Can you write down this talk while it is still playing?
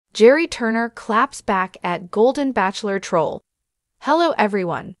Gerry Turner claps back at Golden Bachelor troll. Hello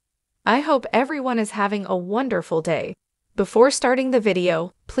everyone. I hope everyone is having a wonderful day. Before starting the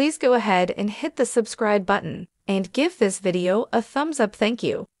video, please go ahead and hit the subscribe button and give this video a thumbs up. Thank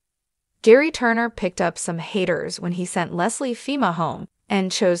you. Gerry Turner picked up some haters when he sent Leslie Fima home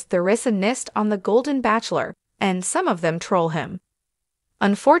and chose Theresa Nist on the Golden Bachelor, and some of them troll him.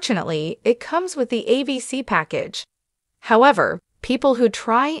 Unfortunately, it comes with the ABC package. However, people who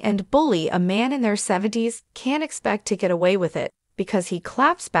try and bully a man in their 70s can't expect to get away with it because he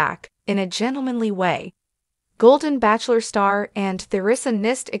claps back in a gentlemanly way. Golden Bachelor star and Theresa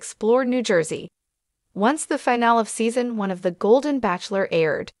Nist explore New Jersey. Once the finale of Season 1 of The Golden Bachelor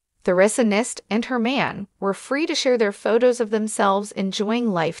aired, Theresa Nist and her man were free to share their photos of themselves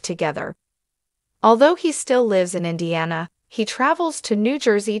enjoying life together. Although he still lives in Indiana, he travels to New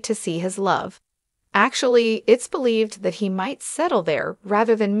Jersey to see his love. Actually, it's believed that he might settle there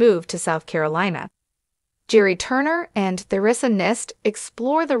rather than move to South Carolina. Gerry Turner and Theresa Nist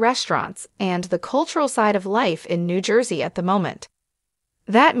explore the restaurants and the cultural side of life in New Jersey at the moment.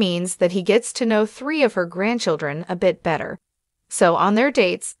 That means that he gets to know 3 of her grandchildren a bit better. So on their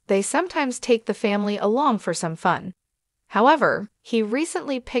dates, they sometimes take the family along for some fun. However, he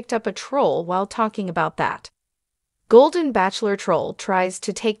recently picked up a troll while talking about that. Golden Bachelor troll tries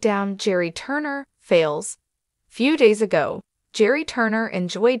to take down Gerry Turner, fails. Few days ago, Gerry Turner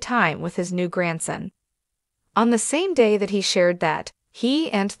enjoyed time with his new grandson. On the same day that he shared that, he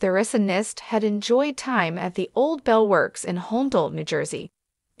and Theresa Nist had enjoyed time at the Old Bell Works in Holmdel, New Jersey.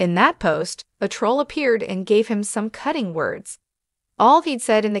 In that post, a troll appeared and gave him some cutting words. All he'd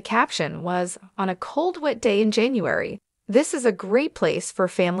said in the caption was, "On a cold, wet day in January, this is a great place for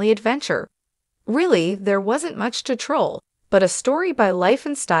family adventure." Really, there wasn't much to troll, but a story by Life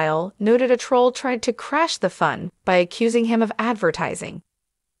and Style noted a troll tried to crash the fun by accusing him of advertising.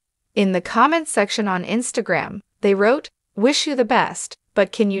 In the comments section on Instagram, they wrote, "Wish you the best,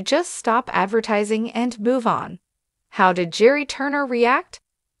 but can you just stop advertising and move on?" How did Gerry Turner react?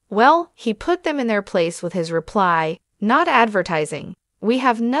 Well, he put them in their place with his reply, "Not advertising. We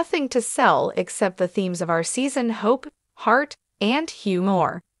have nothing to sell except the themes of our season: hope, heart, and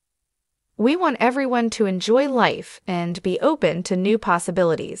humor. We want everyone to enjoy life and be open to new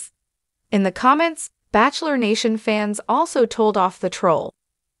possibilities." In the comments, Bachelor Nation fans also told off the troll.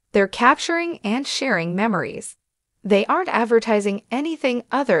 They're capturing and sharing memories. They aren't advertising anything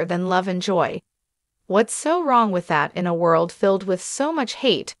other than love and joy. What's so wrong with that in a world filled with so much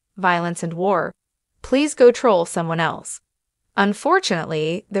hate, violence, and war? Please go troll someone else.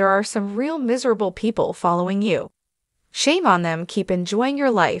 Unfortunately, there are some real miserable people following you. Shame on them. Keep enjoying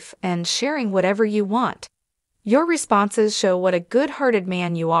your life and sharing whatever you want. Your responses show what a good-hearted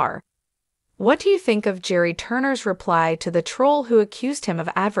man you are. What do you think of Gerry Turner's reply to the troll who accused him of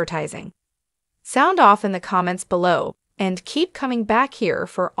advertising? Sound off in the comments below, and keep coming back here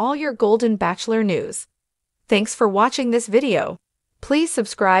for all your Golden Bachelor news. Thanks for watching this video. Please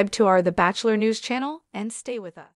subscribe to our The Bachelor News channel and stay with us.